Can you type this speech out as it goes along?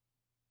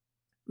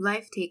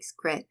Life takes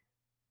grit.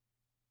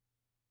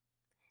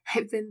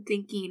 I've been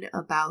thinking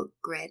about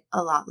grit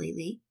a lot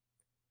lately.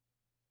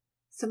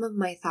 Some of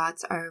my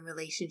thoughts are in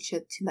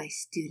relationship to my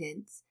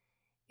students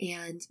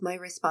and my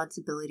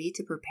responsibility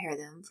to prepare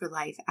them for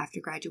life after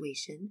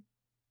graduation.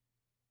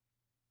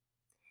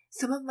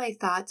 Some of my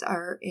thoughts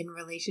are in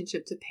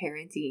relationship to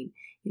parenting.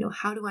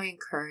 How do I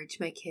encourage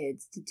my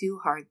kids to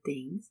do hard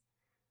things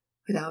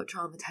without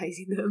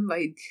traumatizing them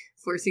by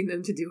forcing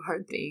them to do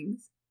hard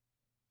things?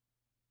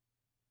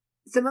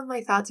 Some of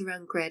my thoughts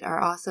around grit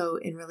are also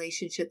in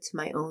relationship to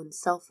my own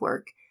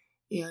self-work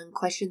and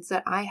questions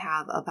that I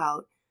have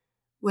about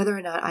whether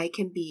or not I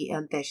can be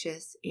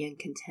ambitious and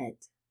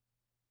content.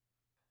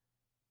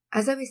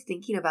 As I was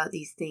thinking about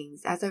these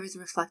things, as I was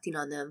reflecting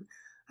on them,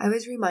 I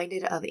was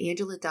reminded of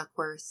Angela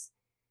Duckworth's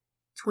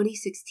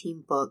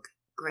 2016 book,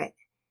 Grit.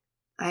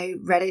 I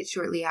read it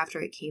shortly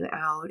after it came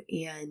out,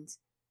 and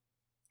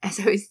as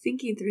I was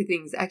thinking through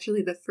things,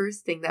 actually the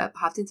first thing that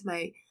popped into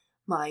my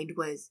mind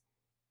was,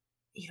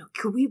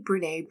 could we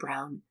Brené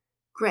Brown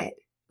grit?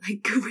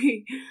 Could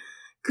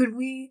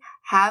we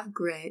have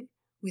grit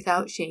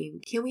without shame?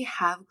 Can we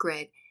have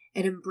grit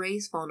and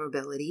embrace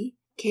vulnerability?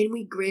 Can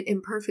we grit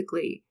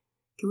imperfectly?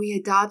 Can we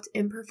adopt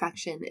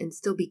imperfection and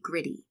still be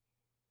gritty?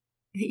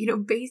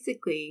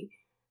 Basically,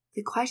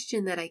 the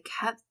question that I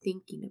kept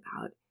thinking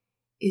about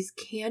is,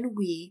 can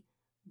we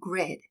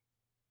grit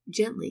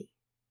gently?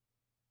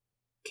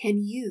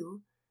 Can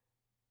you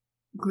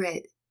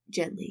grit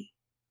gently?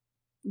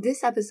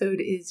 This episode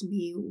is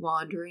me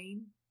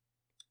wandering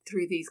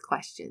through these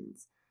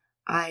questions.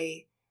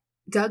 I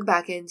dug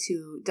back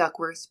into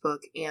Duckworth's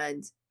book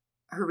and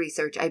her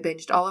research. I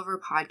binged all of her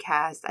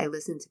podcasts. I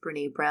listened to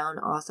Brené Brown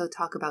also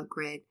talk about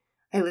grit.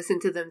 I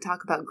listened to them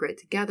talk about grit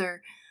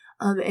together.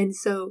 And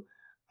so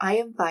I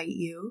invite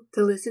you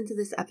to listen to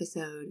this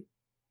episode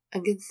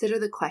and consider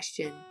the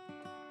question,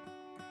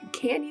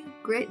 can you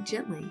grit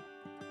gently?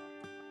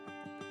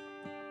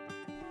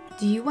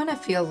 Do you want to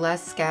feel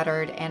less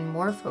scattered and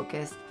more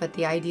focused, but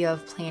the idea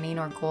of planning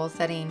or goal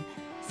setting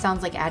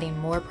sounds like adding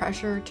more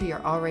pressure to your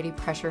already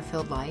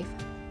pressure-filled life?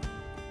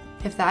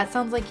 If that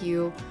sounds like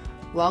you,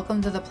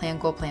 welcome to the Plan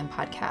Goal Plan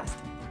podcast.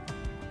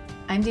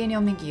 I'm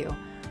Danielle McGee.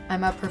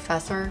 I'm a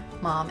professor,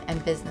 mom,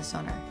 and business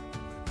owner.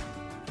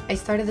 I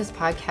started this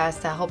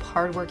podcast to help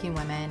hardworking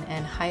women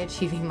and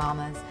high-achieving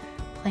mamas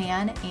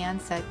plan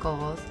and set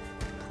goals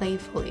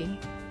playfully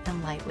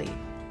and lightly.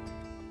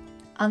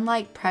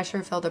 Unlike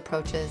pressure-filled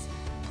approaches,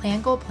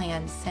 Plan Goal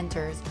Plan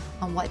centers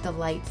on what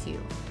delights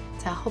you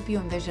to help you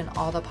envision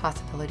all the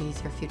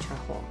possibilities your future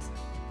holds.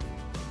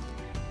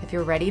 If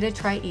you're ready to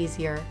try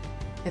easier,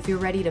 if you're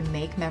ready to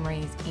make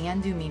memories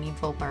and do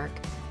meaningful work,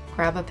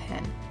 grab a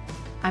pen.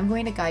 I'm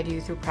going to guide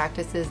you through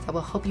practices that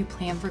will help you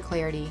plan for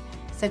clarity,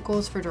 set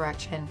goals for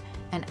direction,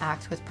 and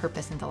act with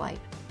purpose and delight.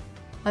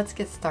 Let's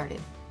get started.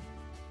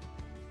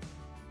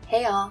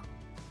 Hey y'all!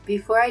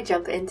 Before I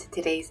jump into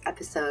today's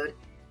episode,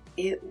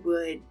 it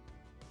would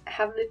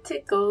have me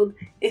tickled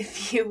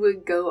if you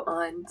would go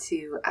on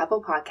to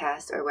Apple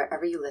Podcasts or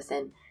wherever you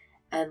listen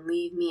and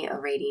leave me a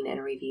rating and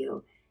a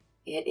review.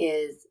 It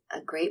is a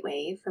great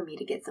way for me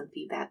to get some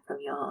feedback from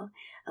y'all.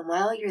 And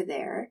while you're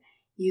there,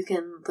 you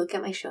can look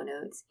at my show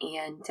notes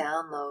and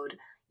download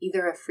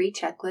either a free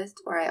checklist,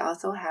 or I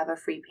also have a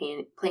free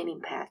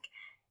planning pack,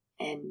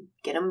 and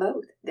get them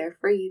both. They're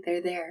free.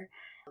 They're there.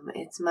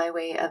 It's my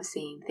way of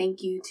saying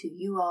thank you to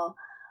you all.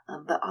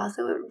 But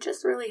also, it would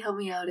just really help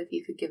me out if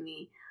you could give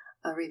me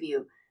a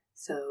review.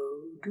 So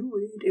do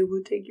it. It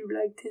will take you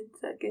like 10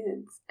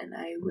 seconds, and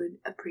I would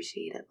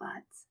appreciate it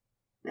lots.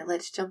 Now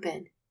let's jump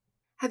in.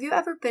 Have you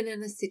ever been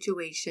in a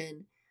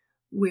situation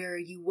where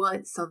you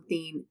want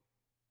something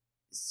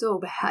so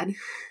bad,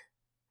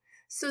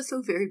 so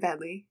very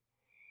badly,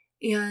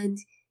 and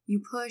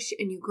you push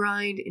and you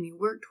grind and you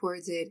work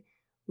towards it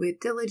with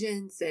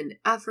diligence and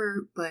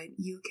effort, but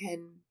you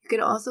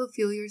can also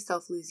feel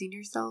yourself losing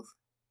yourself?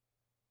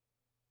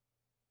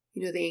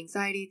 The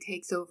anxiety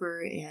takes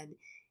over and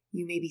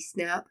you maybe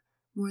snap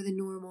more than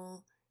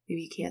normal.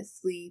 Maybe you can't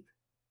sleep.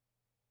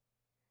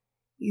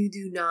 You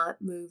do not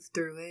move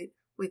through it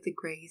with the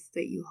grace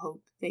that you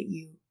hope that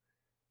you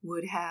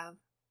would have,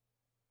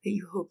 that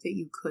you hope that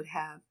you could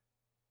have.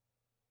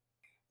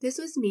 This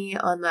was me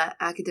on the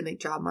academic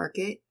job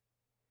market.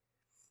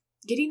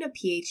 Getting a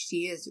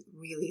PhD is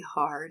really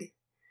hard,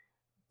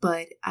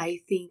 but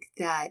I think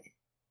that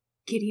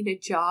getting a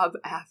job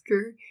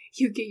after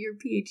you get your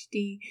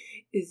PhD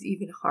is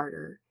even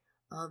harder.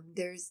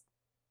 There's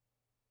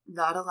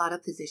not a lot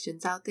of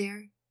positions out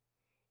there,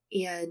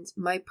 and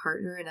my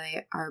partner and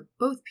I are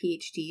both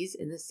PhDs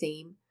in the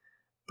same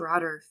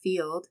broader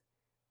field.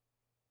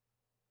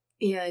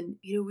 And,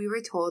 we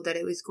were told that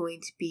it was going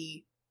to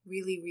be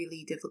really,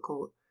 really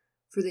difficult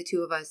for the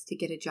two of us to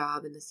get a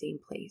job in the same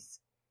place.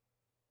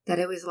 That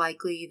it was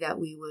likely that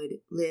we would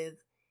live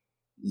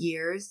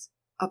years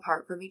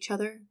apart from each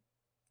other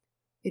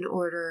in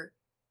order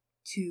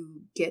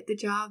to get the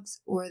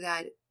jobs, or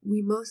that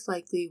we most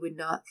likely would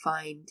not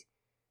find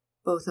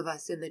both of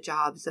us in the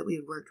jobs that we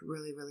had worked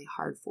really, really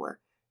hard for.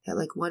 that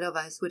like one of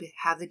us would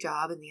have the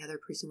job and the other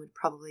person would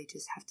probably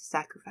just have to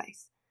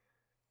sacrifice.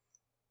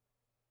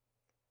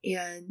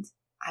 And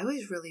I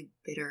was really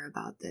bitter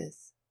about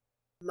this.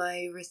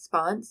 My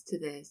response to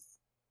this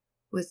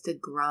was to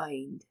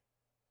grind.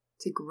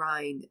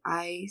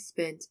 I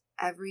spent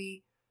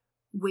every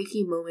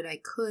waking moment I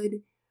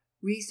could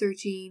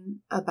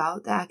researching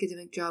about the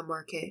academic job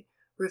market,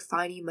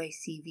 refining my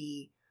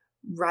CV,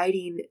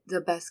 writing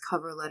the best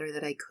cover letter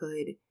that I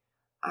could.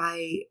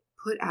 I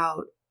put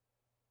out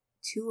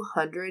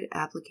 200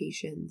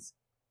 applications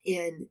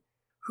in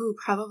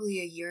probably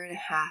a year and a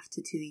half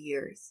to 2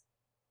 years.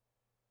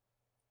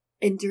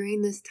 And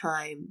during this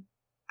time,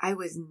 I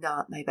was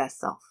not my best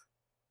self.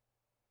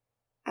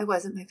 I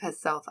wasn't my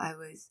best self. I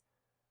was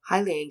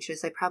highly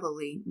anxious. I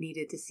probably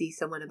needed to see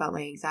someone about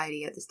my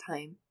anxiety at this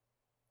time.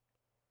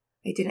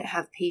 I didn't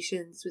have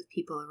patience with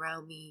people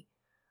around me.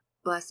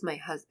 Bless my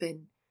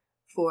husband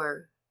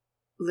for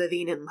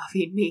living and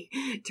loving me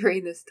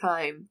during this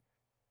time.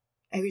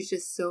 I was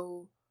just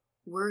so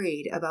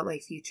worried about my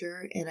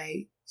future, and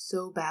I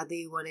so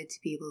badly wanted to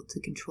be able to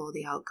control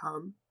the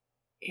outcome,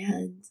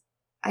 and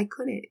I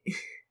couldn't.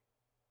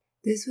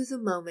 This was a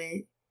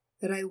moment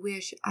that I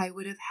wish I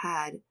would have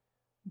had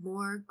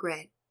more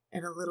grit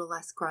and a little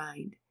less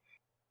grind.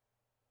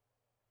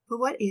 But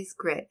what is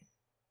grit?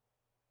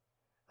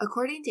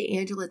 According to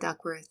Angela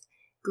Duckworth,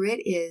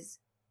 grit is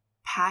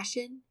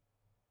passion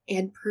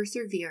and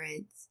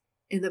perseverance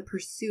in the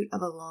pursuit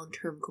of a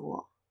long-term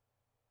goal.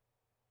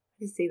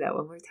 I'm going to say that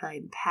one more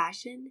time.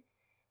 Passion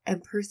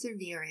and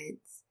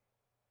perseverance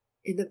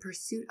in the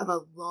pursuit of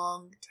a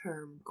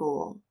long-term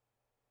goal.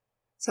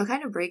 So I'll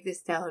kind of break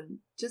this down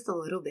just a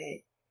little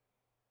bit.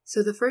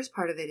 So the first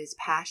part of it is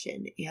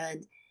passion,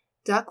 and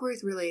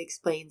Duckworth really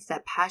explains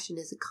that passion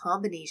is a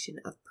combination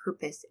of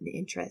purpose and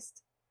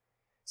interest.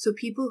 So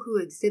people who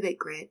exhibit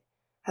grit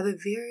have a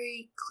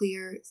very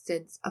clear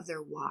sense of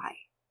their why.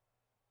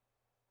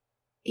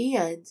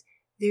 And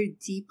they're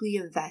deeply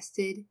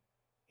invested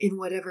in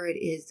whatever it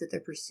is that they're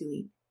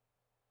pursuing.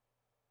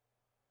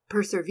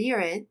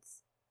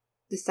 Perseverance,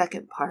 the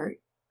second part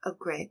of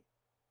grit,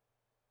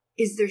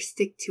 is their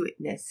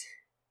stick-to-itness.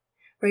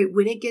 Right?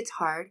 When it gets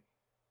hard,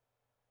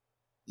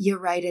 you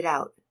ride it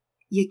out.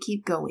 You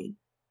keep going.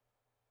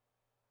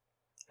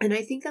 And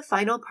I think the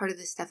final part of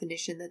this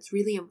definition that's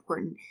really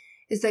important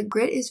is that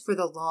grit is for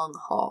the long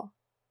haul.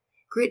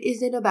 Grit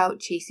isn't about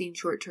chasing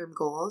short-term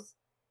goals.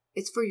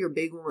 It's for your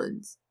big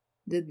ones.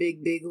 The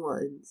big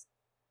ones.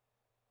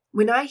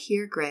 When I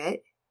hear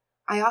grit,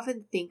 I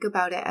often think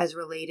about it as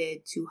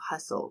related to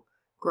hustle,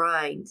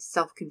 grind,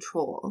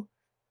 self-control.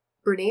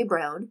 Brené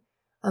Brown,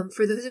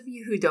 for those of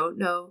you who don't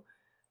know,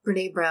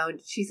 Brené Brown,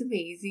 she's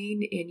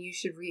amazing and you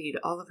should read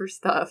all of her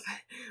stuff.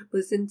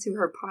 Listen to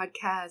her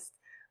podcast,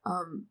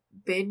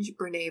 binge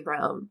Brené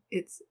Brown.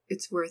 It's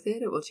worth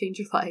it. It will change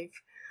your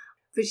life.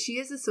 But she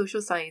is a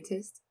social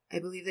scientist. I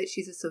believe that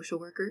she's a social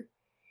worker.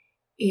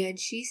 And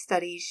she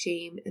studies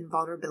shame and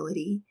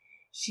vulnerability.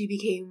 She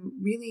became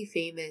really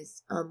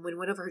famous when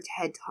one of her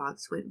TED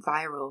Talks went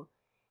viral.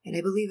 And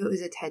I believe it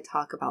was a TED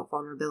Talk about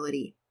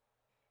vulnerability.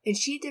 And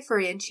she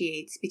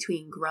differentiates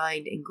between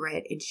grind and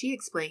grit. And she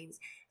explains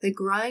that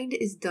grind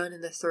is done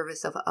in the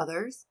service of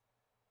others,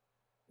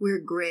 where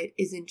grit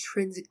is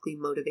intrinsically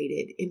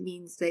motivated. It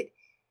means that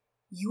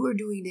you are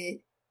doing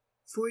it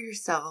for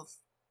yourself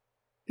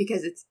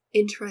because it's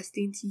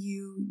interesting to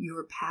you,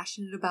 you're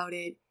passionate about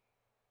it.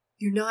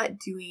 You're not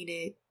doing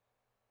it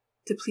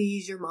to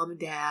please your mom and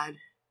dad.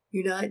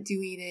 You're not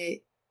doing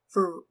it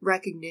for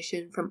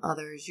recognition from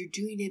others. You're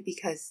doing it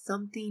because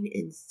something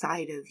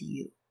inside of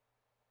you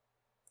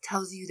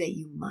tells you that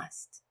you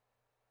must.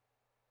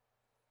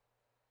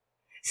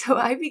 So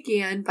I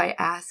began by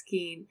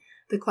asking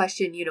the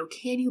question,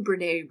 can you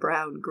Brené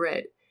Brown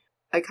grit?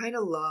 I kind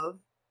of love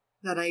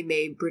that I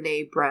made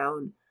Brené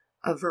Brown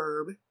a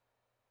verb.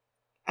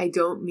 I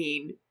don't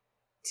mean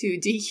to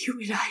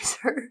dehumanize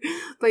her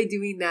by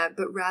doing that,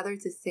 but rather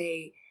to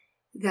say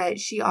that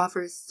she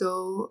offers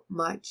so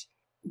much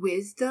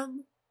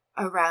wisdom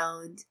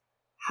around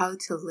how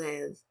to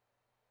live,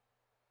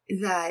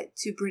 that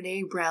to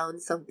Brené Brown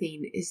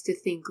something is to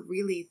think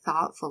really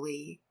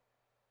thoughtfully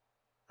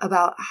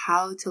about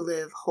how to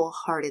live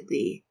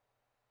wholeheartedly.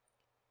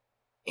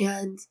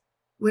 And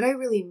what I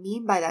really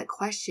mean by that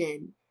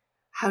question,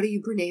 how do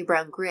you Brené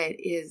Brown grit,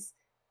 is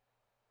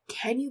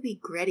can you be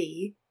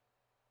gritty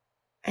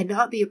and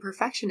not be a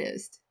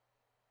perfectionist?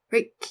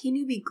 Right? Can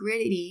you be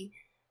gritty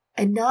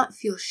and not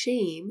feel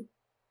shame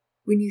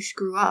when you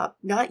screw up?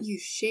 Not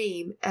use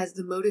shame as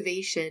the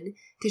motivation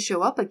to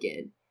show up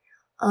again.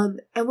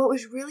 And what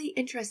was really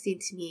interesting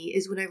to me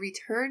is when I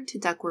returned to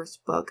Duckworth's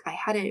book, I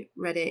hadn't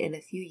read it in a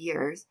few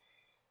years.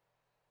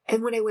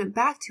 And when I went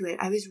back to it,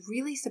 I was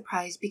really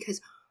surprised because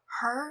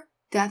her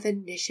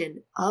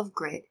definition of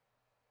grit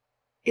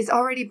is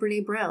already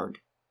Brené Brown.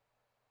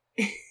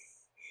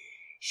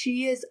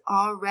 She is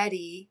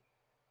already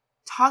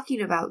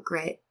talking about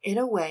grit in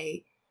a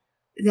way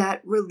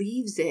that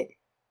relieves it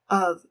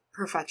of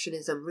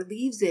perfectionism,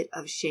 relieves it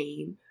of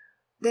shame,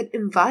 that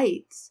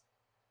invites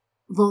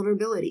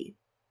vulnerability.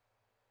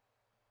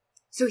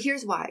 So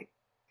here's why.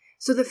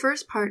 So the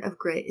first part of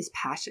grit is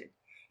passion.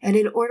 And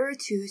in order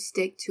to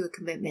stick to a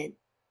commitment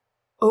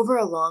over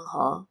a long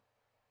haul,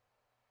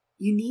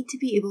 you need to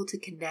be able to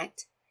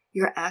connect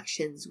your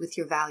actions with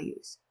your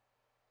values.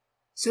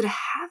 So to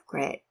have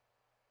grit,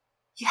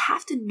 you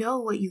have to know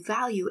what you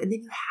value, and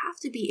then you have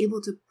to be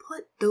able to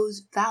put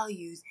those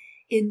values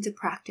into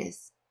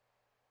practice.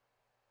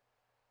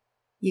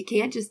 You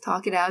can't just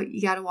talk it out,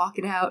 you gotta walk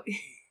it out.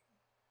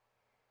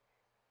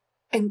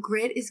 And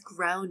grit is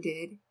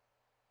grounded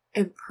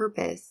in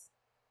purpose,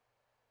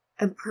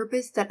 and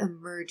purpose that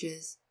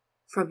emerges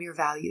from your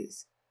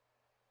values.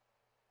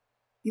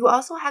 You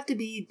also have to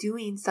be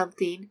doing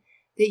something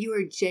that you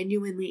are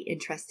genuinely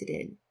interested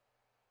in.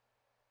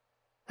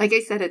 Like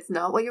I said, it's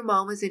not what your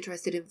mom was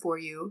interested in for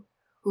you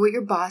or what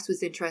your boss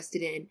was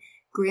interested in.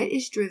 Grit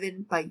is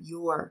driven by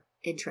your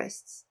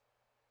interests.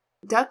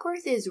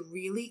 Duckworth is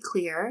really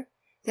clear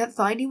that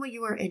finding what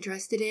you are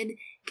interested in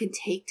can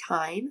take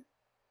time.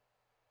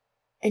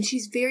 And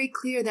she's very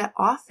clear that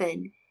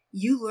often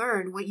you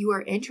learn what you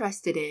are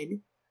interested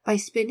in by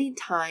spending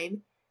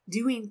time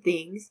doing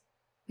things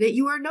that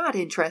you are not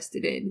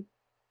interested in.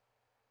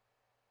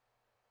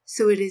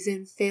 So it is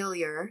in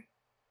failure,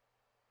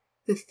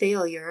 the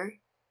failure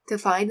to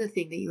find the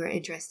thing that you are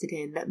interested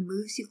in, that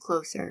moves you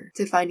closer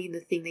to finding the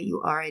thing that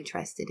you are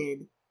interested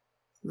in.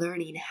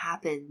 Learning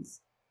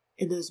happens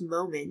in those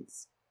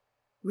moments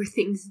where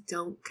things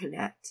don't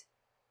connect.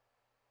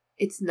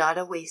 It's not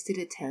a wasted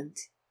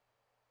attempt.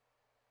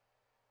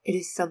 It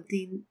is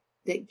something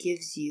that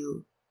gives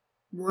you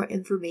more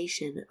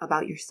information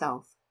about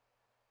yourself.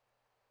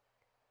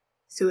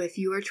 So if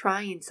you are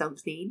trying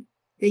something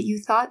that you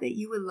thought that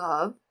you would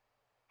love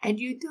and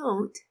you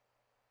don't,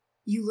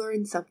 you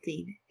learned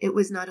something. It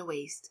was not a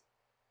waste.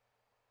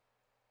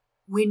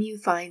 When you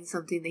find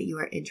something that you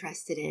are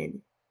interested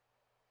in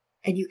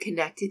and you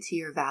connect it to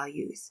your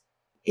values,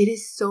 it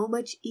is so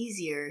much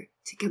easier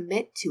to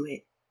commit to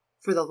it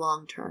for the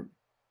long term.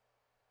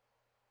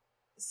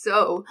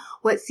 So,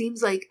 what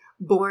seems like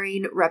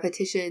boring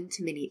repetition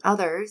to many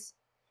others,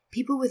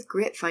 people with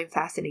grit find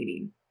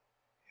fascinating.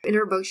 In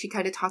her book, she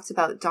kind of talks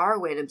about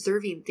Darwin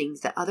observing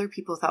things that other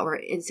people thought were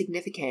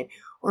insignificant,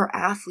 or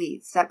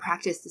athletes that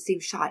practice the same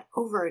shot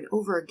over and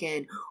over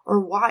again, or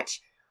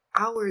watch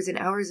hours and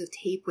hours of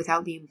tape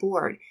without being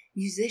bored,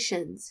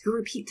 musicians who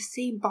repeat the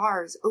same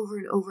bars over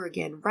and over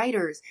again,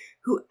 writers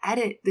who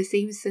edit the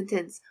same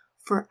sentence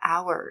for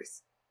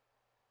hours.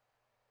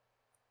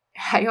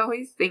 I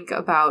always think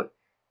about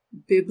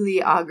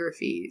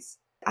bibliographies.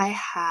 I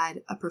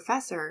had a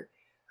professor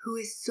who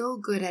is so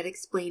good at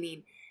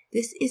explaining,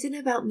 this isn't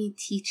about me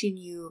teaching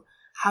you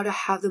how to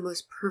have the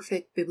most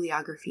perfect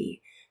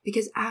bibliography,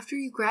 because after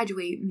you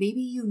graduate,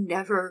 maybe you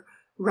never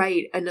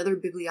write another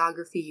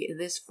bibliography in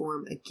this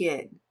form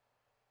again.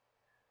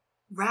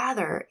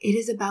 Rather, it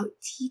is about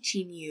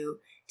teaching you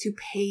to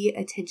pay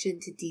attention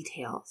to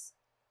details,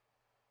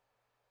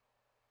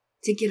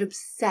 to get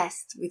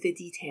obsessed with the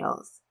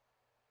details.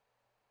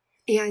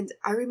 And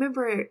I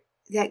remember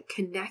that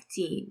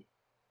connecting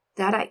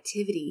that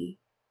activity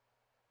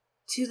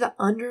to the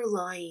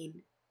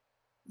underlying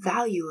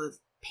value of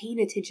paying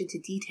attention to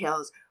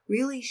details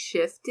really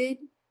shifted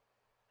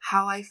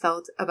how I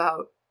felt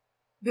about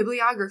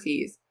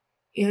bibliographies.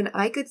 And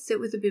I could sit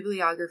with a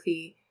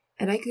bibliography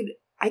and I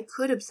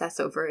could obsess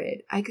over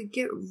it. I could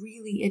get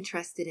really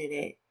interested in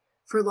it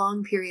for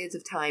long periods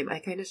of time. I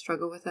kind of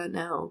struggle with that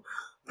now.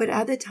 But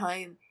at the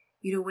time,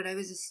 when I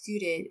was a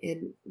student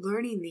and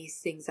learning these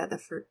things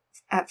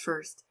at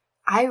first,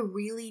 I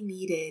really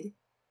needed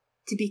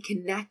to be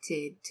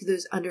connected to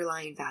those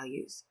underlying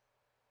values.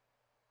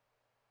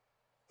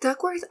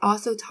 Duckworth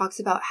also talks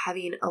about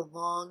having a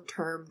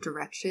long-term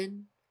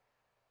direction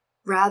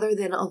rather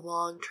than a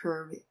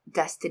long-term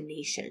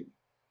destination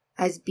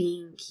as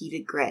being key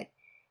to grit.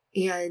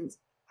 And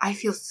I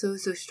feel so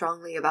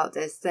strongly about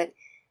this that,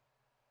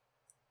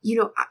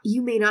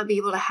 you may not be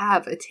able to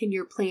have a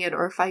 10-year plan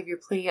or a 5-year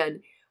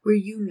plan where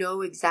you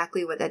know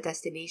exactly what that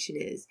destination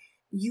is.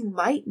 You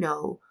might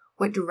know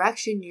what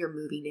direction you're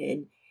moving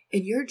in,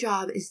 and your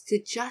job is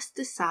to just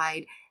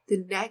decide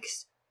the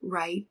next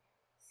right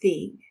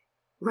thing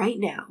right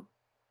now.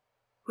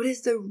 What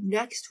is the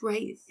next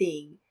right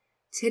thing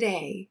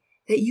today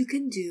that you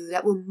can do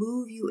that will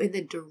move you in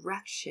the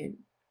direction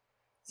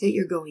that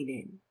you're going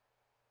in?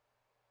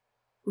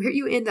 Where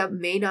you end up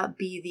may not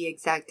be the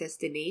exact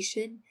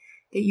destination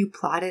that you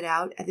plotted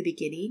out at the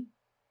beginning,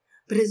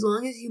 but as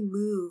long as you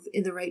move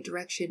in the right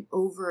direction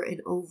over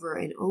and over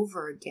and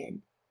over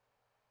again,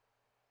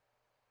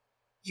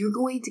 you're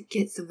going to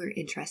get somewhere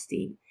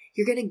interesting.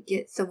 You're going to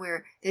get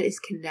somewhere that is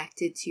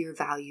connected to your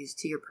values,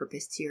 to your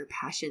purpose, to your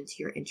passion, to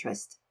your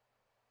interest.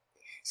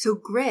 So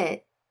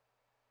grit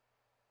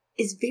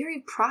is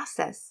very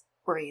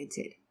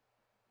process-oriented.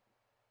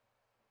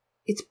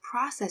 It's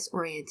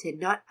process-oriented,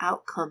 not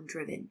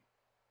outcome-driven.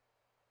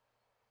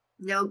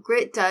 Now,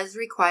 grit does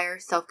require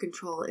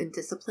self-control and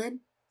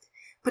discipline,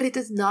 but it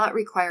does not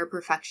require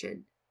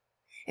perfection.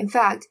 In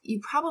fact, you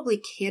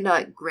probably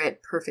cannot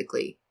grit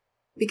perfectly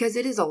because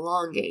it is a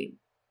long game.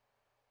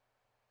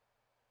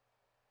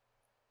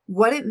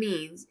 What it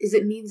means is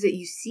it means that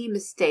you see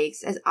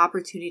mistakes as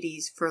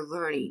opportunities for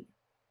learning.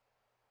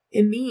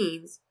 It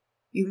means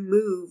you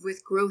move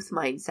with growth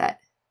mindset.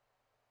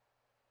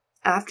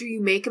 After you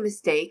make a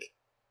mistake,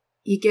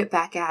 you get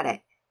back at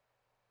it.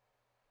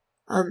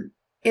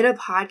 In a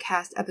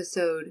podcast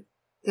episode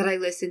that I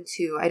listened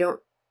to, I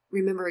don't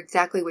remember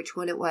exactly which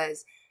one it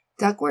was,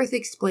 Duckworth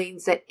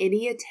explains that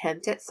any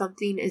attempt at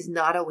something is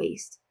not a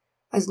waste,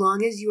 as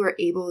long as you are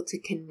able to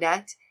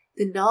connect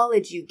the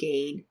knowledge you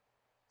gain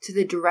to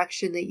the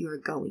direction that you are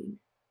going.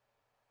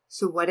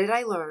 So what did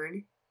I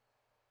learn?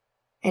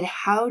 And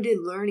how did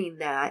learning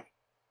that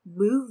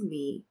move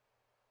me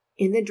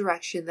in the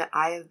direction that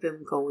I have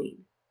been going?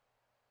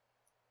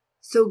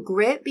 So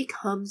grit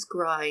becomes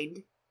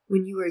grind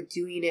when you are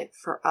doing it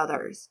for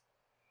others.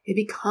 It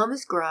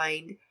becomes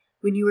grind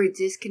when you are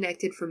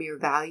disconnected from your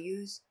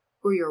values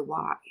or your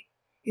why.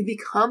 It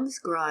becomes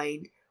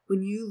grind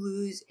when you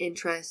lose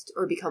interest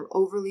or become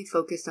overly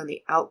focused on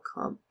the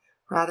outcome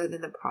rather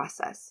than the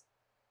process.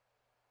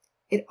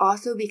 It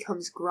also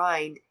becomes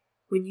grind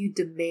when you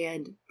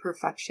demand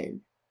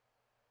perfection.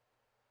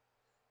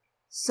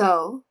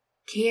 So,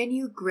 can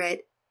you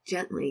grit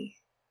gently?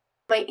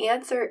 My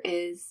answer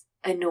is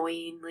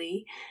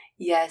annoyingly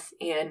yes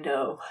and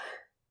no.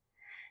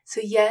 So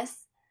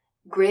yes,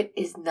 grit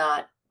is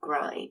not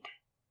grind.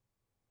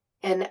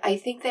 And I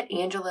think that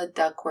Angela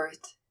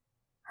Duckworth,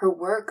 her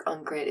work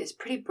on grit is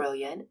pretty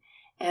brilliant,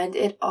 and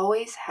it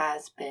always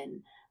has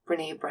been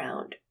Brené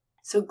Brown.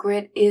 So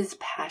grit is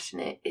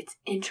passionate, it's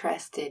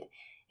interested,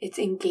 it's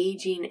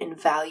engaging in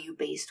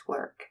value-based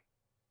work.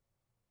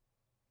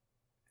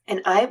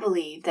 And I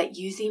believe that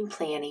using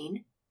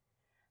planning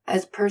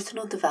as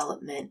personal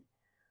development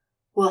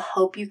will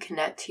help you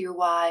connect to your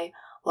why,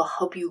 will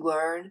help you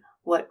learn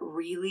what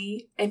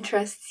really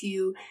interests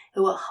you.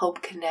 It will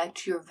help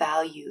connect your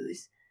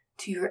values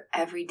to your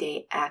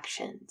everyday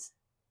actions.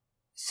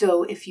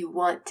 So if you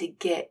want to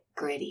get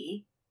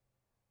gritty,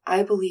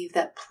 I believe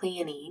that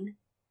planning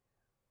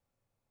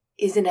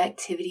is an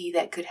activity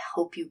that could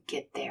help you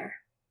get there.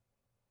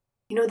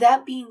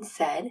 That being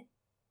said,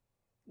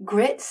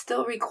 grit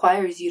still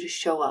requires you to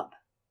show up.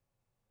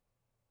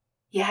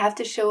 You have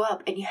to show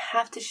up, and you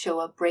have to show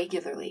up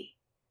regularly.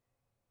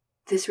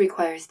 This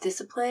requires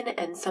discipline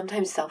and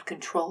sometimes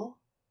self-control.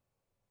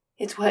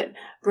 It's what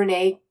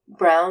Brené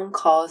Brown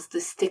calls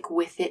the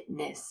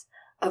stick-with-itness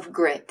of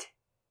grit.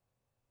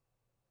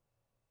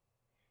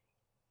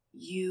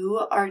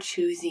 You are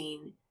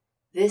choosing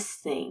this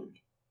thing,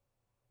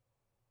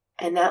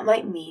 and that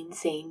might mean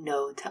saying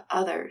no to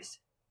others.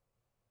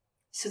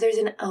 So there's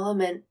an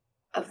element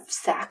of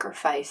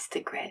sacrifice to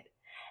grit.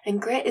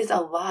 And grit is a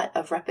lot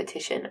of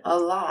repetition.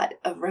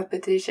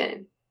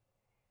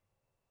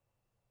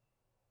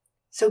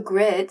 So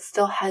grit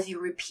still has you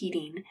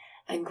repeating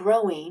and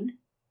growing.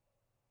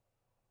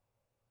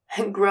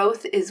 And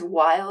growth is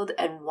wild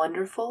and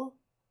wonderful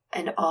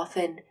and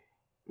often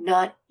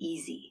not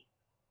easy.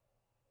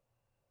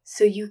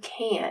 So you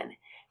can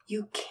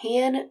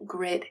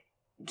grit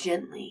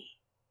gently.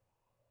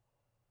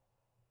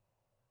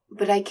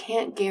 But I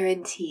can't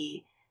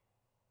guarantee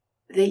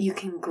that you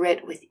can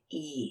grit with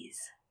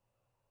ease.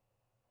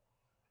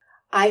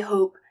 I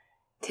hope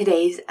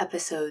today's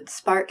episode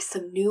sparks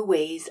some new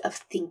ways of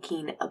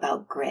thinking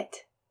about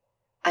grit.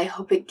 I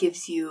hope it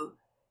gives you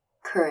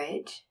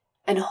courage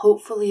and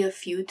hopefully a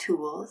few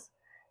tools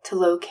to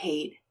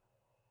locate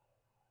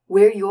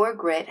where your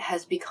grit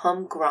has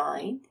become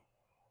grind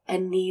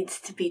and needs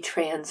to be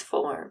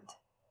transformed.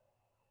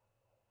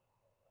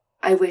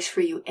 I wish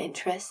for you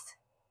interest,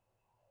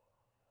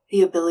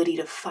 the ability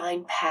to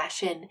find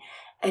passion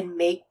and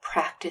make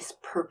practice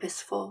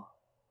purposeful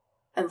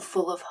and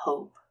full of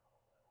hope.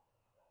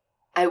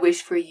 I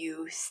wish for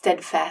you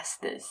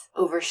steadfastness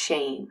over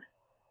shame,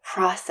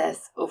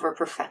 process over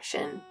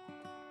perfection.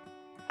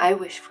 I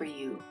wish for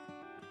you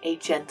a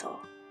gentle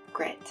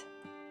grit.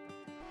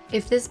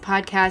 If this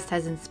podcast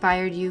has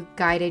inspired you,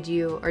 guided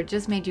you, or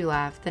just made you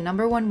laugh, the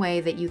number one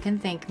way that you can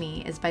thank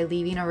me is by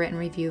leaving a written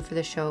review for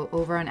the show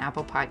over on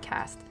Apple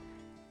Podcast.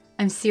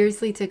 I'm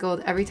seriously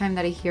tickled every time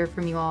that I hear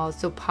from you all,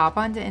 so pop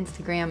onto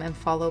Instagram and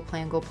follow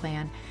Plan Goal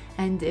Plan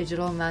and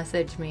digital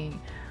message me.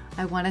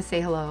 I want to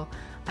say hello.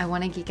 I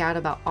want to geek out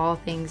about all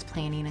things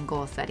planning and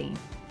goal setting.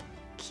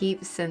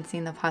 Keep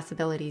sensing the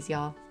possibilities,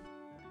 y'all.